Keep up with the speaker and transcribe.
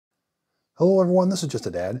Hello everyone, this is Just a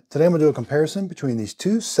Dad. Today I'm going to do a comparison between these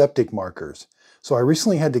two septic markers. So I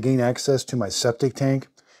recently had to gain access to my septic tank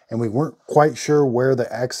and we weren't quite sure where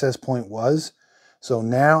the access point was. So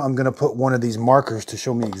now I'm going to put one of these markers to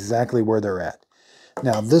show me exactly where they're at.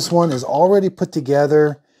 Now this one is already put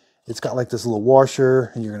together. It's got like this little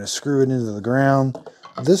washer and you're going to screw it into the ground.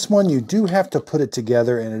 This one you do have to put it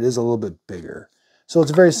together and it is a little bit bigger. So it's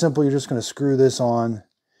very simple. You're just going to screw this on.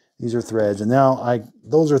 These are threads, and now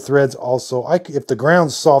those are threads also. If the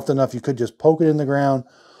ground's soft enough, you could just poke it in the ground,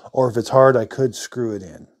 or if it's hard, I could screw it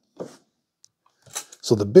in.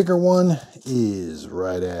 So the bigger one is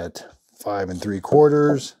right at 5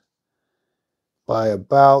 3/4 by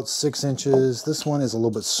about 6 inches. This one is a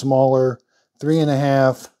little bit smaller, 3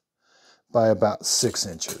 1/2 by about 6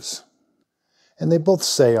 inches. And they both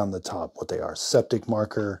say on the top what they are: septic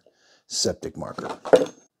marker, septic marker.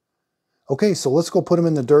 Okay, so let's go put them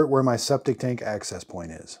in the dirt where my septic tank access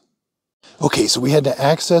point is. Okay, so we had to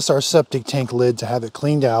access our septic tank lid to have it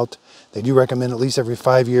cleaned out. They do recommend at least every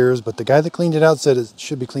 5 years, but the guy that cleaned it out said it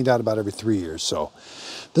should be cleaned out about every 3 years. So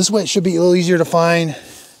this way it should be a little easier to find.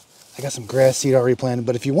 I got some grass seed already planted,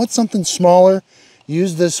 but if you want something smaller,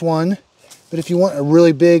 use this one. But if you want a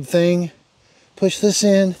really big thing, push this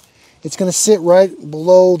in. It's going to sit right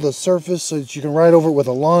below the surface so that you can ride over it with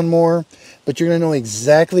a lawnmower, but you're going to know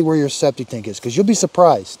exactly where your septic tank is because you'll be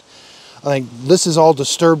surprised. I think this is all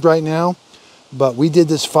disturbed right now, but we did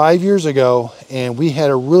this 5 years ago and we had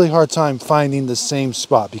a really hard time finding the same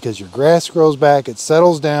spot because your grass grows back, it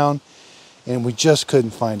settles down, and we just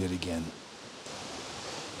couldn't find it again.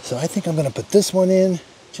 So I think I'm going to put this one in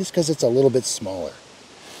just because it's a little bit smaller.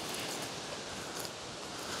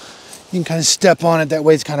 You can kind of step on it, that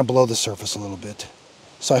way it's kind of below the surface a little bit.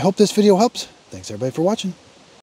 So I hope this video helps. Thanks everybody for watching.